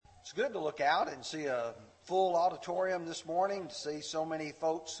It's good to look out and see a full auditorium this morning, to see so many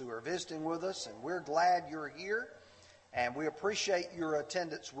folks who are visiting with us, and we're glad you're here, and we appreciate your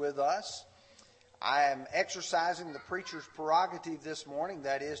attendance with us. I am exercising the preacher's prerogative this morning,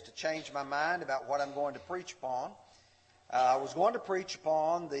 that is to change my mind about what I'm going to preach upon. I was going to preach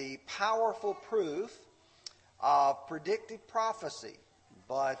upon the powerful proof of predictive prophecy,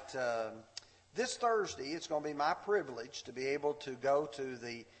 but this Thursday it's going to be my privilege to be able to go to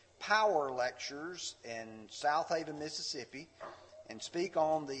the Power Lectures in South Haven, Mississippi, and speak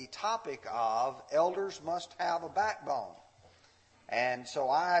on the topic of elders must have a backbone. And so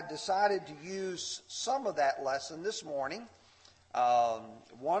I decided to use some of that lesson this morning.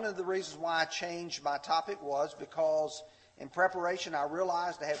 One of the reasons why I changed my topic was because in preparation I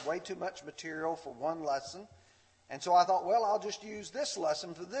realized I had way too much material for one lesson. And so I thought, well, I'll just use this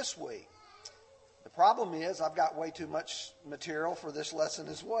lesson for this week. The problem is I've got way too much material for this lesson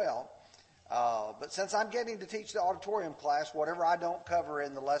as well. But since I'm getting to teach the auditorium class, whatever I don't cover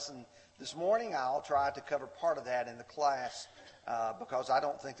in the lesson this morning, I'll try to cover part of that in the class because I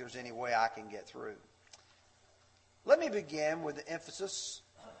don't think there's any way I can get through. Let me begin with the emphasis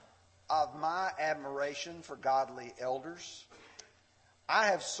of my admiration for godly elders. I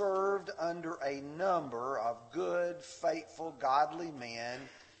have served under a number of good, faithful, godly men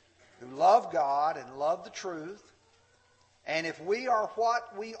who love God and love the truth. And if we are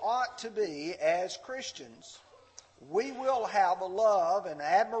what we ought to be as Christians, we will have a love and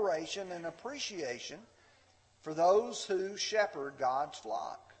admiration and appreciation for those who shepherd God's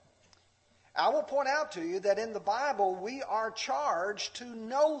flock. I will point out to you that in the Bible we are charged to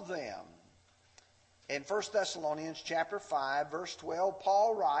know them. In 1 Thessalonians chapter 5, verse 12,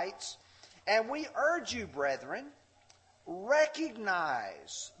 Paul writes, "And we urge you, brethren,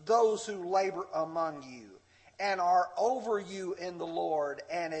 recognize those who labor among you and are over you in the Lord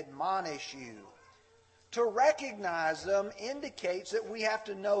and admonish you." To recognize them indicates that we have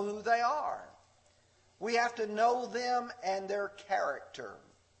to know who they are. We have to know them and their character.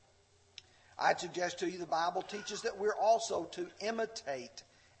 I'd suggest to you the Bible teaches that we're also to imitate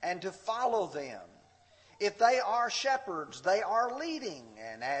and to follow them. If they are shepherds, they are leading,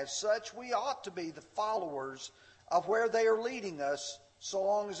 and as such we ought to be the followers of where they are leading us, so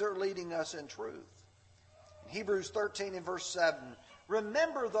long as they're leading us in truth. In Hebrews 13 and verse 7,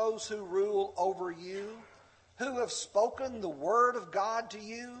 "Remember those who rule over you, who have spoken the word of God to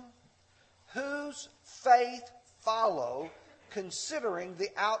you, whose faith follow, considering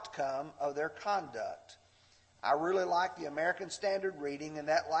the outcome of their conduct." I really like the American Standard reading in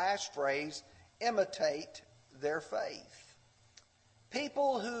that last phrase, imitate their faith.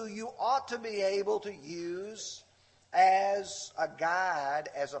 People who you ought to be able to use as a guide,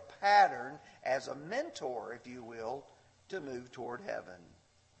 as a pattern, as a mentor, if you will, to move toward heaven.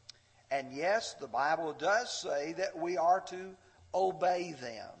 And yes, the Bible does say that we are to obey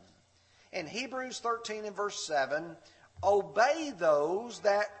them. In Hebrews 13 and verse 7, "Obey those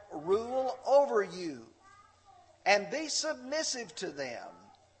that rule over you, and be submissive to them,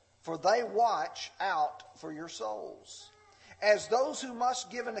 for they watch out for your souls. As those who must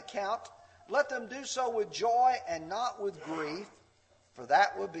give an account, let them do so with joy and not with grief, for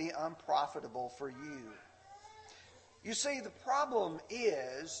that would be unprofitable for you." You see, the problem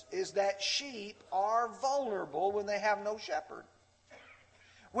is that sheep are vulnerable when they have no shepherd.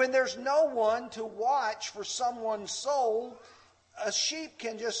 When there's no one to watch for someone's soul, a sheep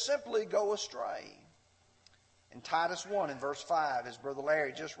can just simply go astray. In Titus 1 and verse 5, as Brother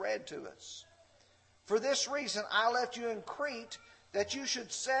Larry just read to us, "For this reason I left you in Crete, that you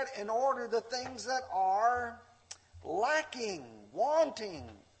should set in order the things that are lacking,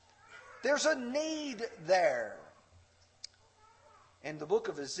 wanting." There's a need there. In the book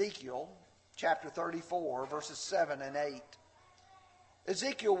of Ezekiel, chapter 34, verses 7 and 8,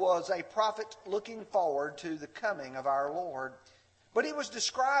 Ezekiel was a prophet looking forward to the coming of our Lord. But he was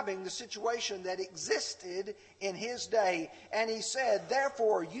describing the situation that existed in his day. And he said,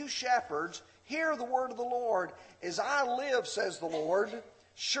 "Therefore, you shepherds, hear the word of the Lord. As I live, says the Lord,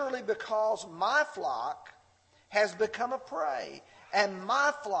 surely because my flock has become a prey, and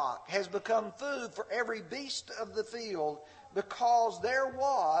my flock has become food for every beast of the field, because there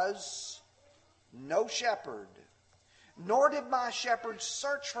was no shepherd. Nor did my shepherds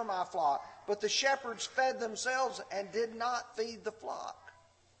search for my flock, but the shepherds fed themselves and did not feed the flock."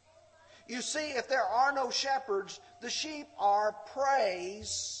 You see, if there are no shepherds, the sheep are prey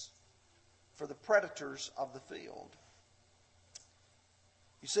for the predators of the field.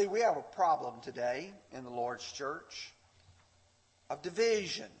 You see, we have a problem today in the Lord's church of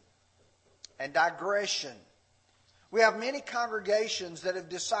division and digression. We have many congregations that have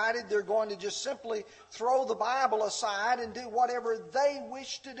decided they're going to just simply throw the Bible aside and do whatever they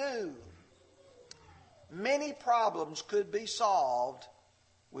wish to do. Many problems could be solved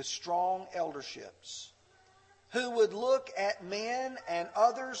with strong elderships who would look at men and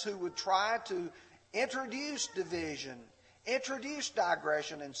others who would try to introduce division, introduce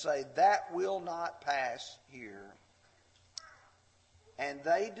digression, and say, that will not pass here. And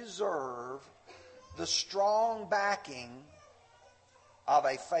they deserve the strong backing of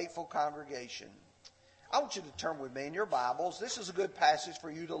a faithful congregation. I want you to turn with me in your Bibles. This is a good passage for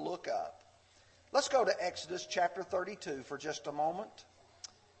you to look up. Let's go to Exodus chapter 32 for just a moment.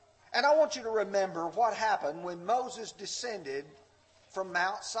 And I want you to remember what happened when Moses descended from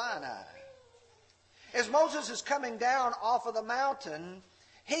Mount Sinai. As Moses is coming down off of the mountain,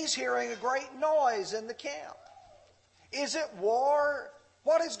 he's hearing a great noise in the camp. Is it war?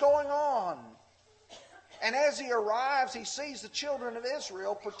 What is going on? And as he arrives, he sees the children of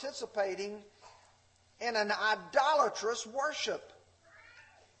Israel participating in an idolatrous worship.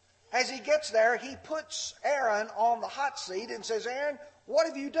 As he gets there, he puts Aaron on the hot seat and says, Aaron, what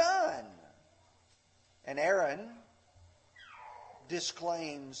have you done? And Aaron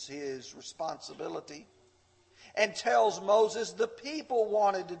disclaims his responsibility and tells Moses the people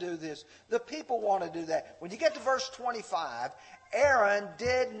wanted to do this. The people wanted to do that. When you get to verse 25, Aaron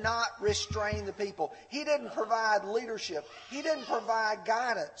did not restrain the people. He didn't provide leadership. He didn't provide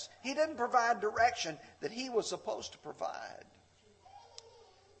guidance. He didn't provide direction that he was supposed to provide.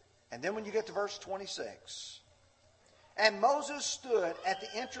 And then when you get to verse 26, and Moses stood at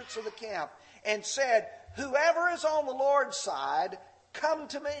the entrance of the camp and said, whoever is on the Lord's side, come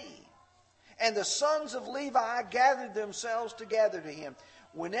to me. And the sons of Levi gathered themselves together to him.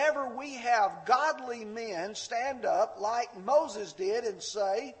 Whenever we have godly men stand up like Moses did and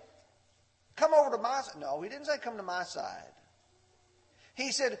say, come over to my side. No, he didn't say come to my side.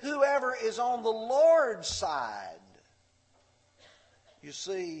 He said, whoever is on the Lord's side. You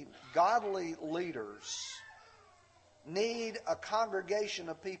see, godly leaders need a congregation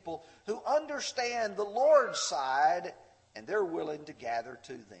of people who understand the Lord's side and they're willing to gather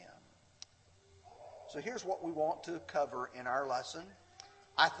to them. So here's what we want to cover in our lesson.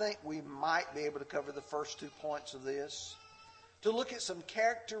 I think we might be able to cover the first 2 points of this. To look at some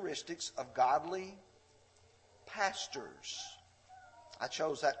characteristics of godly pastors. I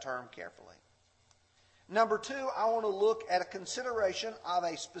chose that term carefully. Number 2, I want to look at a consideration of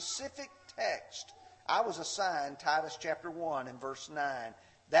a specific text. I was assigned Titus chapter 1 and verse 9.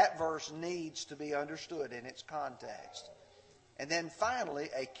 That verse needs to be understood in its context. And then finally,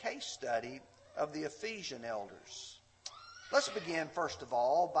 a case study of the Ephesian elders. Let's begin, first of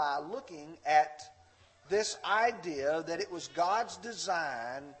all, by looking at this idea that it was God's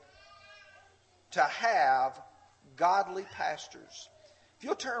design to have godly pastors. If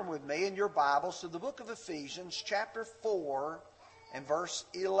you'll turn with me in your Bibles to the book of Ephesians, chapter 4 and verse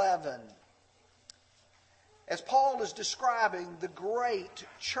 11. As Paul is describing the great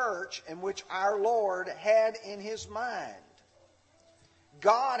church in which our Lord had in his mind.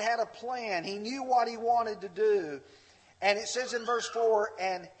 God had a plan. He knew what he wanted to do. And it says in verse 4,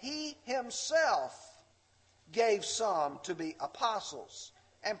 and he himself gave some to be apostles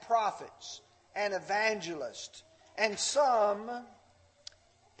and prophets and evangelists, and some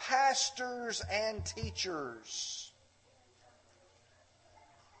pastors and teachers.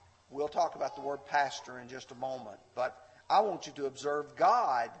 We'll talk about the word pastor in just a moment, but I want you to observe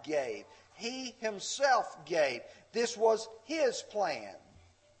God gave. He himself gave. This was his plan.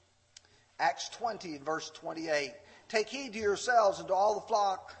 Acts 20 verse 28. Take heed to yourselves and to all the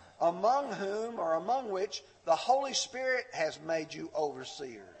flock among whom or among which the Holy Spirit has made you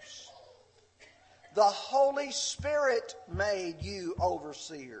overseers. The Holy Spirit made you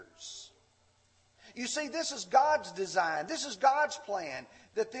overseers. You see, this is God's design. This is God's plan,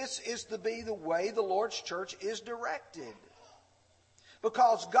 that this is to be the way the Lord's church is directed.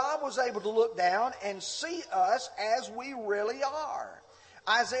 Because God was able to look down and see us as we really are.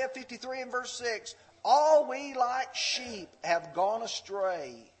 Isaiah 53 and verse 6, all we like sheep have gone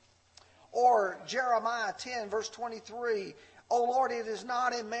astray. Or Jeremiah 10 verse 23, O Lord, it is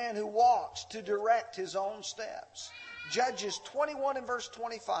not in man who walks to direct his own steps. Judges 21 and verse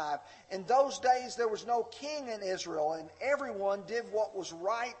 25, in those days there was no king in Israel, and everyone did what was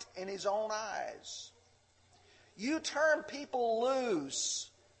right in his own eyes. You turn people loose.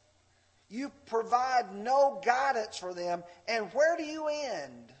 You provide no guidance for them. And where do you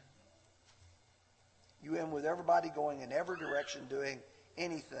end? You end with everybody going in every direction, doing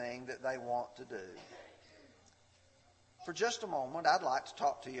anything that they want to do. For just a moment, I'd like to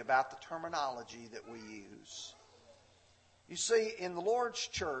talk to you about the terminology that we use. You see, in the Lord's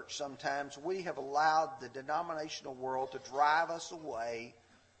church, sometimes we have allowed the denominational world to drive us away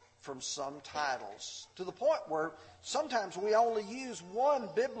from some titles, to the point where sometimes we only use one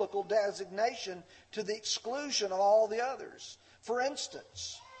biblical designation to the exclusion of all the others. For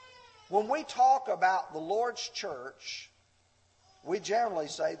instance, when we talk about the Lord's church, we generally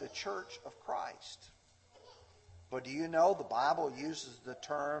say the church of Christ. But do you know the Bible uses the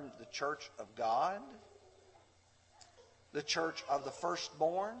term the church of God? The church of the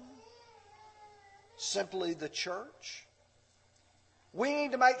firstborn? Simply the church? We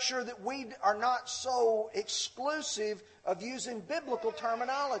need to make sure that we are not so exclusive of using biblical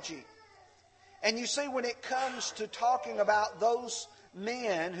terminology. And you see, when it comes to talking about those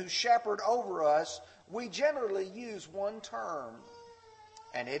men who shepherd over us, we generally use one term.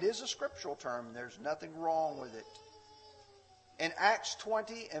 And it is a scriptural term. There's nothing wrong with it. In Acts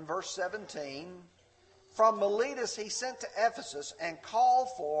 20 and verse 17, from Miletus he sent to Ephesus and called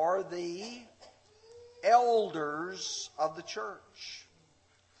for the elders of the church.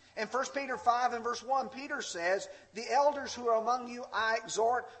 In 1 Peter 5 and verse 1, Peter says, the elders who are among you I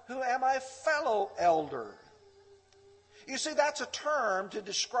exhort, who am a fellow elder. You see, that's a term to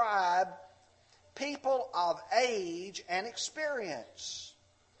describe people of age and experience.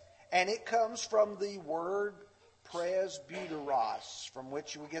 And it comes from the word presbyteros, from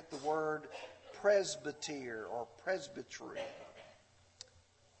which we get the word presbyter or presbytery.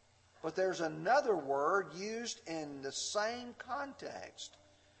 But there's another word used in the same context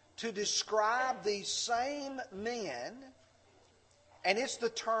to describe these same men, and it's the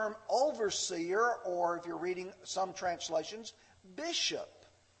term overseer, or if you're reading some translations, bishop.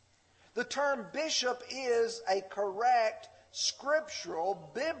 The term bishop is a correct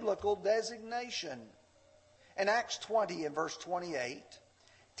scriptural biblical designation. In Acts 20 and verse 28,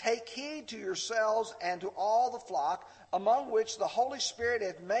 take heed to yourselves and to all the flock among which the Holy Spirit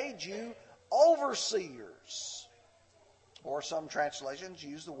hath made you overseers. Or some translations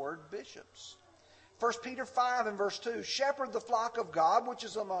use the word bishops. 1 Peter 5 and verse 2, shepherd the flock of God which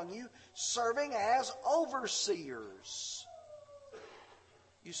is among you, serving as overseers.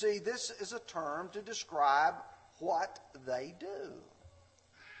 You see, this is a term to describe what they do.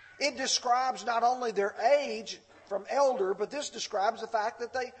 It describes not only their age from elder, but this describes the fact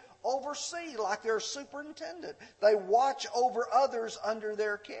that they oversee like they're a superintendent. They watch over others under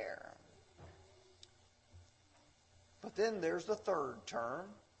their care. But then there's the third term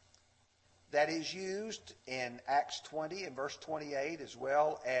that is used in Acts 20 and verse 28, as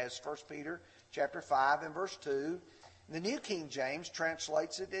well as 1 Peter chapter 5 and verse 2. The New King James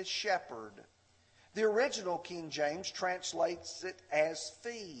translates it as shepherd. The original King James translates it as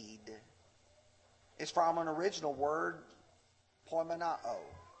feed. It's from an original word, poimenao.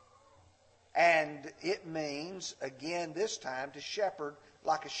 And it means, again this time, to shepherd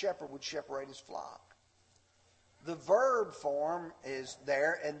like a shepherd would shepherd his flock. The verb form is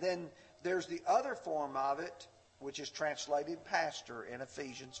there, and then there's the other form of it, which is translated pastor in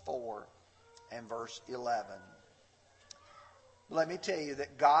Ephesians 4 and verse 11. Let me tell you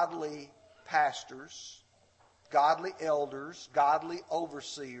that godly pastors, godly elders, godly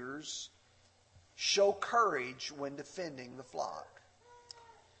overseers show courage when defending the flock.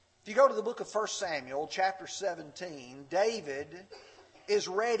 If you go to the book of 1 Samuel, chapter 17, David is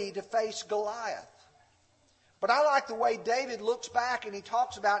ready to face Goliath. But I like the way David looks back and he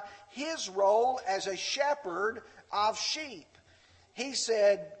talks about his role as a shepherd of sheep. He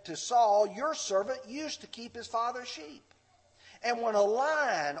said to Saul, your servant used to keep his father's sheep. And when a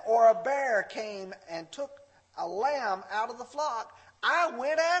lion or a bear came and took a lamb out of the flock, I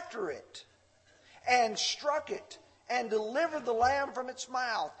went after it and struck it and delivered the lamb from its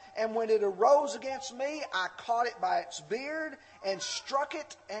mouth. And when it arose against me, I caught it by its beard and struck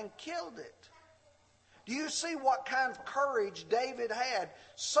it and killed it. Do you see what kind of courage David had?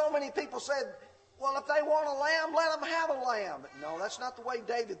 So many people said, well, if they want a lamb, let them have a lamb. No, that's not the way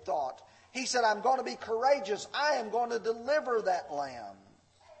David thought. He said, I'm going to be courageous. I am going to deliver that lamb.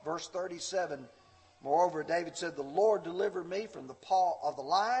 Verse 37, moreover, David said, the Lord delivered me from the paw of the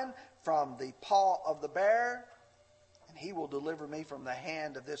lion, from the paw of the bear, and he will deliver me from the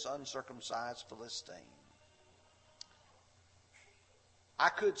hand of this uncircumcised Philistine. I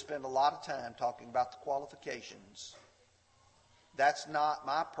could spend a lot of time talking about the qualifications. That's not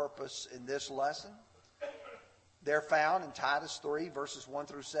my purpose in this lesson. They're found in Titus 3, verses 1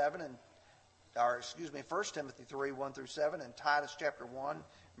 through 7, 1 Timothy 3, 1 through 7, and Titus chapter 1,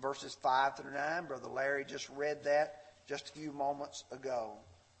 verses 5 through 9. Brother Larry just read that just a few moments ago.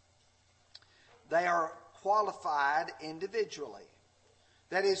 They are qualified individually.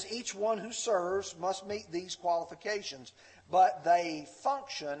 That is, each one who serves must meet these qualifications. but they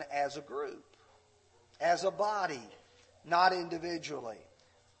function as a group, as a body, not individually.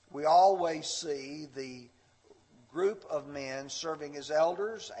 We always see the group of men serving as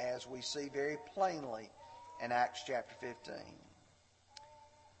elders, as we see very plainly in Acts chapter 15.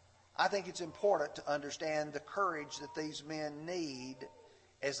 I think it's important to understand the courage that these men need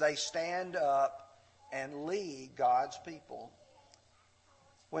as they stand up and lead God's people.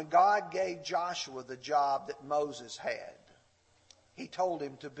 When God gave Joshua the job that Moses had, He told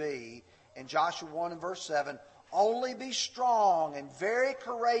him to be, in Joshua 1 and verse 7, only be strong and very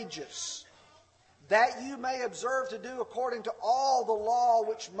courageous, that you may observe to do according to all the law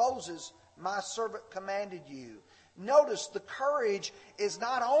which Moses, my servant, commanded you. Notice the courage is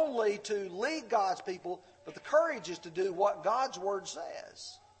not only to lead God's people, but the courage is to do what God's Word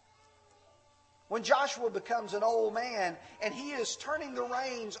says. When Joshua becomes an old man and he is turning the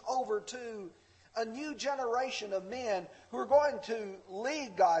reins over to a new generation of men who are going to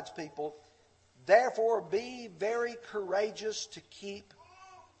lead God's people, therefore be very courageous to keep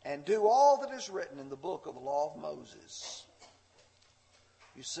and do all that is written in the book of the law of Moses.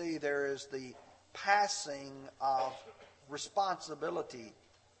 You see, there is the passing of responsibility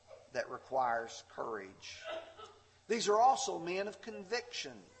that requires courage. These are also men of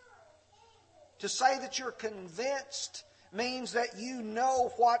conviction. To say that you're convinced means that you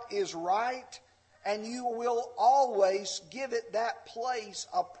know what is right and you will always give it that place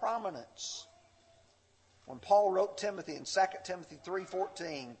of prominence. When Paul wrote Timothy in 2 Timothy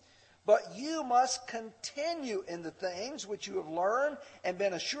 3:14, but you must continue in the things which you have learned and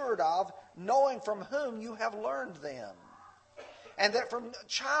been assured of, knowing from whom you have learned them. And that from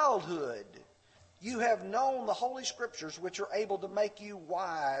childhood you have known the Holy Scriptures, which are able to make you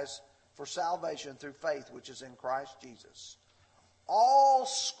wise for salvation through faith which is in Christ Jesus. All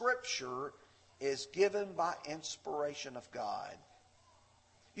Scripture is given by inspiration of God.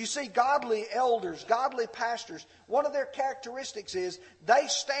 You see, godly elders, godly pastors, one of their characteristics is they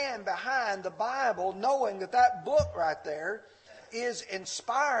stand behind the Bible knowing that that book right there is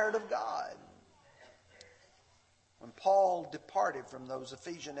inspired of God. When Paul departed from those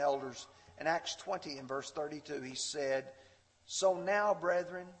Ephesian elders in Acts 20 and verse 32, he said, so now,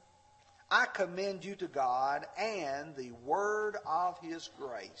 brethren, I commend you to God and the word of His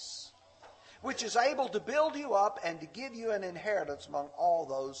grace, which is able to build you up and to give you an inheritance among all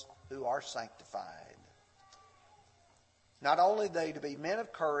those who are sanctified. Not only are they to be men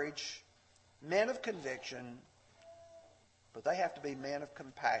of courage, men of conviction, but they have to be men of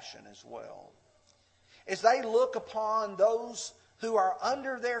compassion as well. As they look upon those who are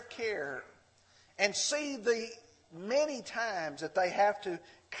under their care and see the many times that they have to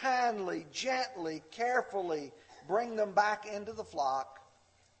kindly, gently, carefully bring them back into the flock.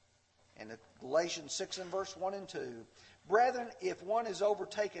 And Galatians 6 and verse 1 and 2, brethren, if one is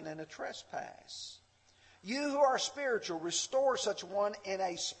overtaken in a trespass, you who are spiritual, restore such one in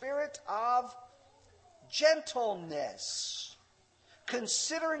a spirit of gentleness,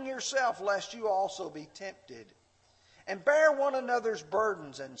 considering yourself lest you also be tempted, and bear one another's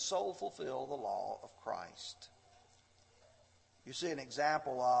burdens, and so fulfill the law of Christ. You see an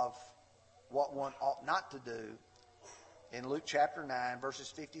example of what one ought not to do in Luke chapter 9, verses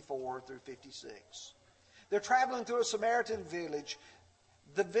 54 through 56. They're traveling through a Samaritan village.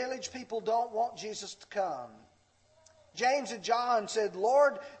 The village people don't want Jesus to come. James and John said,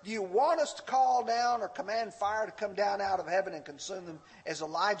 Lord, do you want us to call down or command fire to come down out of heaven and consume them as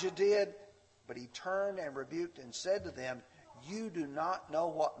Elijah did? But he turned and rebuked and said to them, you do not know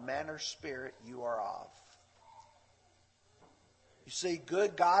what manner of spirit you are of. You see,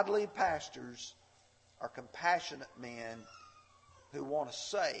 good, godly pastors are compassionate men who want to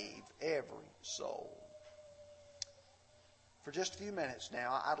save every soul. For just a few minutes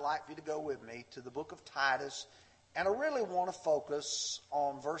now, I'd like for you to go with me to the book of Titus, and I really want to focus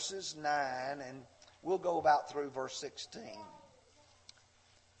on verses 9, and we'll go about through verse 16.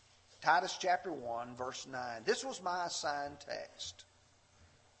 Titus chapter 1, verse 9. This was my assigned text.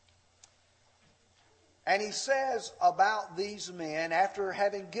 And he says about these men, after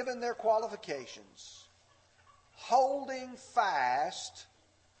having given their qualifications, holding fast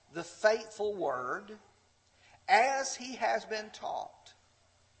the faithful word as he has been taught,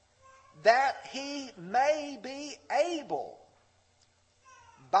 that he may be able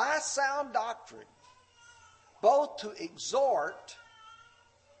by sound doctrine both to exhort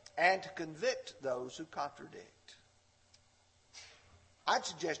and to convict those who contradict. I'd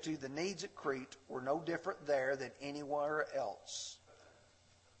suggest to you the needs at Crete were no different there than anywhere else.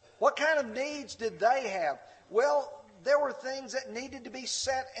 What kind of needs did they have? Well, there were things that needed to be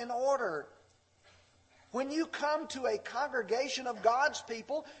set in order. When you come to a congregation of God's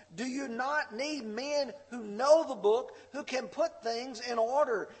people, do you not need men who know the book, who can put things in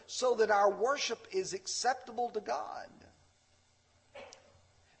order so that our worship is acceptable to God?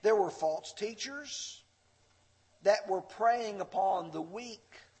 There were false teachers that were preying upon the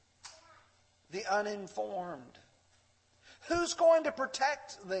weak, the uninformed. Who's going to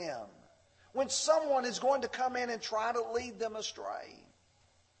protect them when someone is going to come in and try to lead them astray?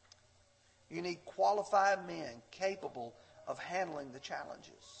 You need qualified men capable of handling the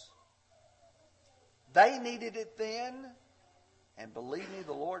challenges. They needed it then, and believe me,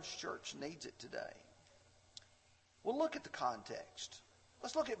 the Lord's church needs it today. We'll look at the context.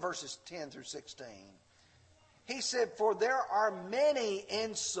 Let's look at verses 10 through 16. He said, "For there are many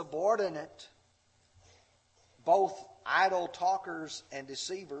insubordinate, both idle talkers and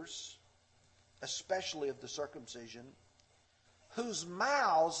deceivers, especially of the circumcision, whose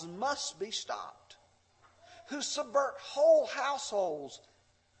mouths must be stopped, who subvert whole households,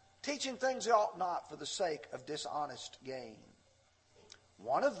 teaching things they ought not for the sake of dishonest gain.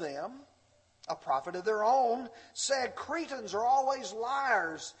 One of them, a prophet of their own, said, Cretans are always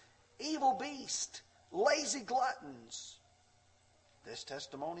liars, evil beasts, lazy gluttons. This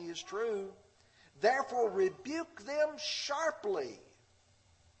testimony is true. Therefore rebuke them sharply,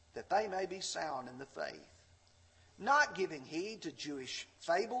 that they may be sound in the faith, not giving heed to Jewish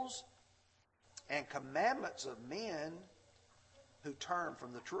fables and commandments of men who turn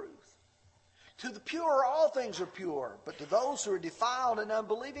from the truth. To the pure all things are pure, but to those who are defiled and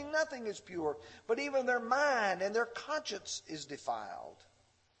unbelieving nothing is pure, but even their mind and their conscience is defiled.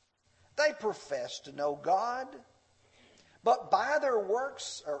 They profess to know God, but by their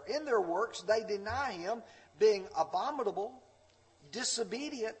works, or in their works, they deny Him, being abominable,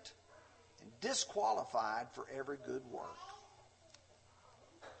 disobedient, and disqualified for every good work."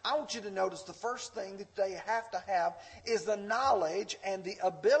 I want you to notice the first thing that they have to have is the knowledge and the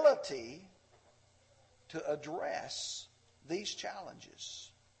ability to address these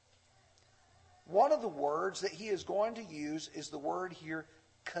challenges. One of the words that he is going to use is the word here,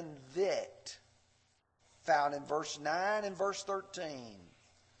 convict, found in verse 9 and verse 13.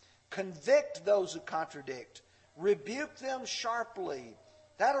 Convict those who contradict. Rebuke them sharply.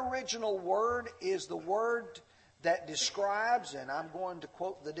 That original word is the word that describes, and I'm going to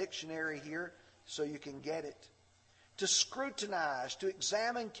quote the dictionary here so you can get it, to scrutinize, to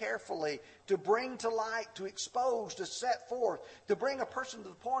examine carefully, to bring to light, to expose, to set forth, to bring a person to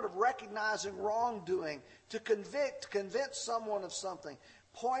the point of recognizing wrongdoing, to convict, to convince someone of something,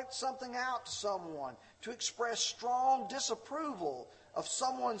 point something out to someone, to express strong disapproval of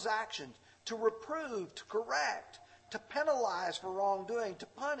someone's actions, to reprove, to correct, to penalize for wrongdoing, to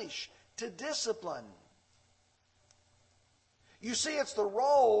punish, to discipline. You see, it's the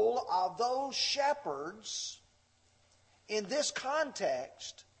role of those shepherds in this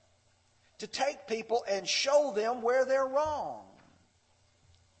context to take people and show them where they're wrong.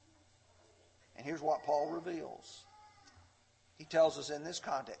 And here's what Paul reveals. He tells us in this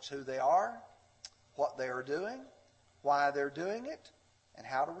context who they are, what they are doing, why they're doing it, and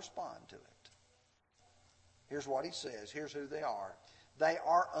how to respond to it. Here's what he says. Here's who they are. They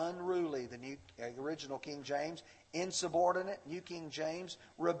are unruly, the original King James, insubordinate, New King James,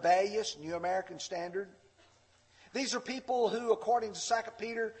 rebellious, New American Standard. These are people who, according to 2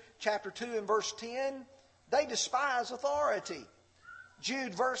 Peter chapter 2 and verse 10, they despise authority.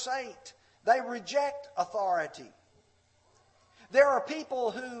 Jude verse 8, they reject authority. There are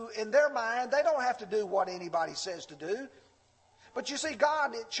people who, in their mind, they don't have to do what anybody says to do. But you see,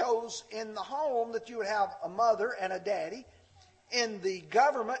 God chose in the home that you would have a mother and a daddy. In the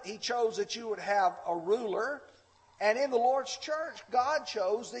government, He chose that you would have a ruler. And in the Lord's church, God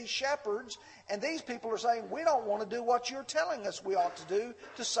chose these shepherds. And these people are saying, we don't want to do what you're telling us we ought to do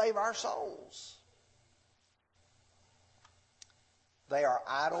to save our souls. They are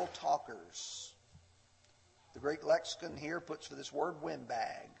idle talkers. The Greek lexicon here puts for this word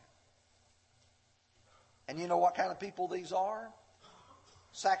windbag. And you know what kind of people these are?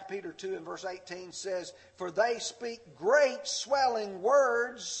 2 Peter 2 and verse 18 says, "For they speak great swelling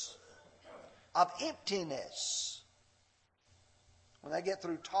words of emptiness." When they get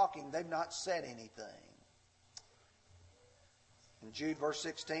through talking, they've not said anything. In Jude verse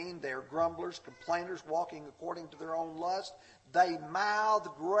 16, they are grumblers, complainers, walking according to their own lust. They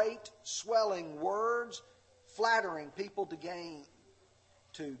mouth great swelling words, flattering people to gain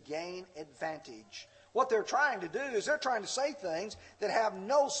advantage. What they're trying to do is they're trying to say things that have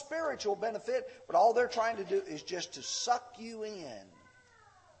no spiritual benefit, but all they're trying to do is just to suck you in.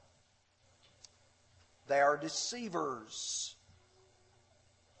 They are deceivers.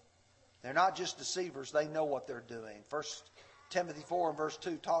 They're not just deceivers. They know what they're doing. 1 Timothy 4 and verse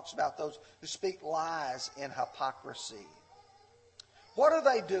 2 talks about those who speak lies in hypocrisy. What are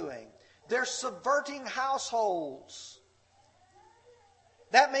they doing? They're subverting households.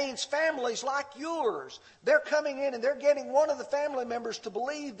 That means families like yours. They're coming in and they're getting one of the family members to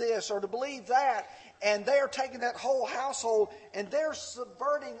believe this or to believe that. And they're taking that whole household and they're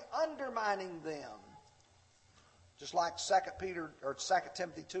subverting, undermining them. Just like 2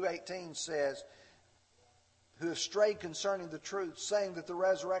 Timothy 2:18 says, who have strayed concerning the truth, saying that the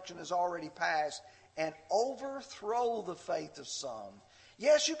resurrection is already past, and overthrow the faith of some.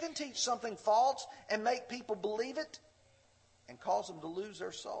 Yes, you can teach something false and make people believe it and cause them to lose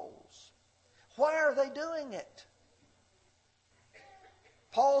their souls. Why are they doing it?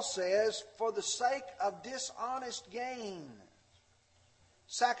 Paul says, for the sake of dishonest gain.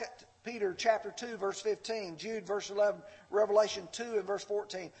 2 Peter chapter 2, verse 15, Jude, verse 11, Revelation 2 and verse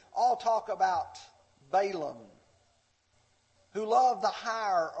 14, all talk about Balaam, who loved the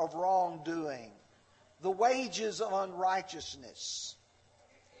hire of wrongdoing, the wages of unrighteousness.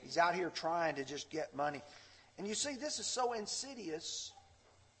 He's out here trying to just get money. And you see, this is so insidious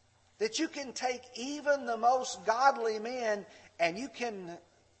that you can take even the most godly men and you can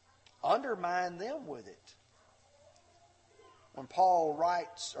undermine them with it. When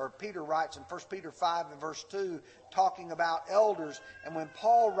Peter writes in 1 Peter 5 and verse 2, talking about elders, and when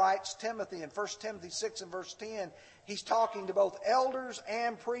Paul writes Timothy in 1 Timothy 6 and verse 10, he's talking to both elders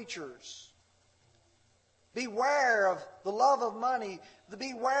and preachers. Beware of the love of money,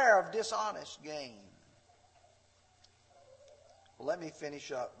 beware of dishonest gain. Well, let me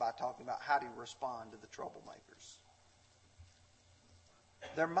finish up by talking about how to respond to the troublemakers.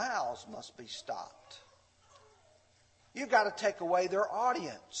 Their mouths must be stopped. You've got to take away their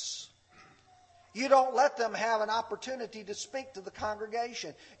audience. You don't let them have an opportunity to speak to the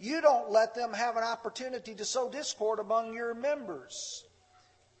congregation. You don't let them have an opportunity to sow discord among your members.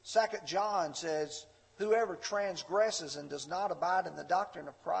 2 John says, whoever transgresses and does not abide in the doctrine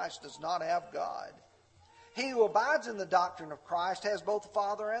of Christ does not have God. He who abides in the doctrine of Christ has both the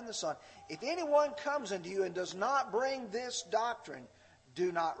Father and the Son. If anyone comes unto you and does not bring this doctrine,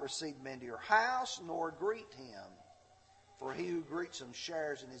 do not receive him into your house, nor greet him. For he who greets him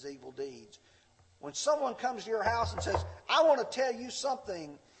shares in his evil deeds. When someone comes to your house and says, I want to tell you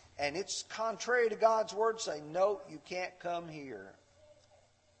something, and it's contrary to God's word, say, no, you can't come here.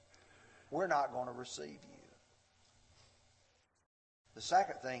 We're not going to receive you. The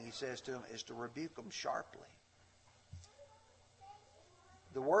second thing he says to them is to rebuke them sharply.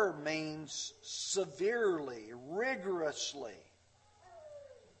 The word means severely, rigorously.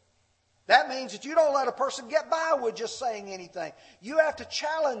 That means that you don't let a person get by with just saying anything. You have to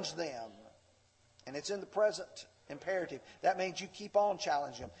challenge them. And it's in the present imperative. That means you keep on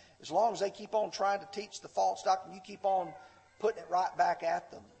challenging them. As long as they keep on trying to teach the false doctrine, you keep on putting it right back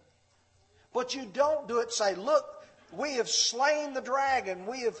at them. But you don't do it, say, look, we have slain the dragon.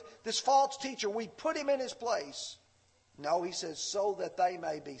 This false teacher, we put him in his place. No, he says, so that they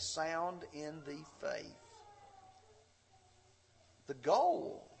may be sound in the faith. The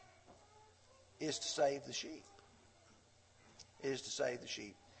goal is to save the sheep. Is to save the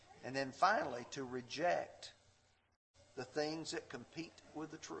sheep. And then finally, to reject the things that compete with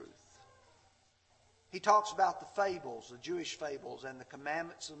the truth. He talks about the fables, the Jewish fables, and the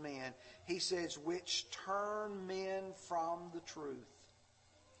commandments of men. He says, which turn men from the truth.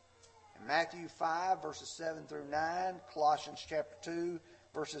 In Matthew 5, verses 7 through 9, Colossians chapter 2,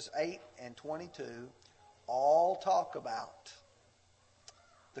 verses 8 and 22, all talk about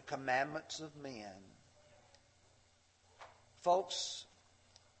the commandments of men. Folks,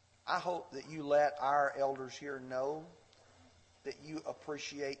 I hope that you let our elders here know that you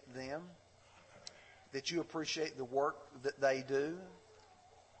appreciate them, that you appreciate the work that they do.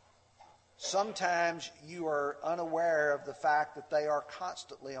 Sometimes you are unaware of the fact that they are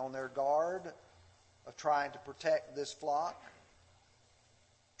constantly on their guard of trying to protect this flock,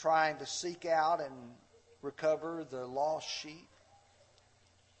 trying to seek out and recover the lost sheep.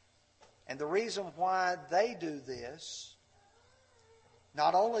 And the reason why they do this,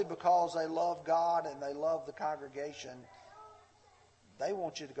 not only because they love God and they love the congregation, they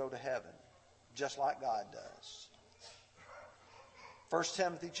want you to go to heaven, just like God does. 1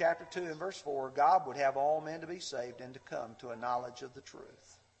 Timothy chapter 2 and verse 4, God would have all men to be saved and to come to a knowledge of the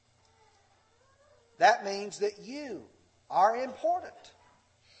truth. That means that you are important.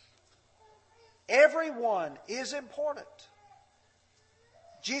 Everyone is important.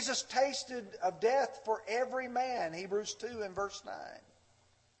 Jesus tasted of death for every man, Hebrews 2 and verse 9.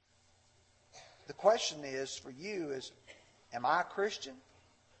 The question is for you is, am I a Christian?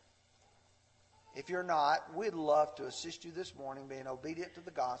 If you're not, we'd love to assist you this morning being obedient to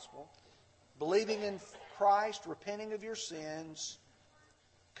the gospel, believing in Christ, repenting of your sins.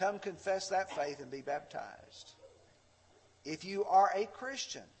 Come confess that faith and be baptized. If you are a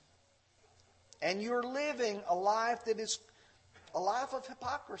Christian and you're living a life that is a life of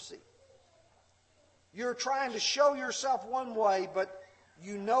hypocrisy, you're trying to show yourself one way, but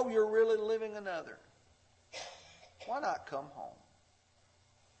you know you're really living another, why not come home?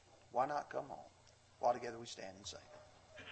 Why not come home? While together we stand and sing.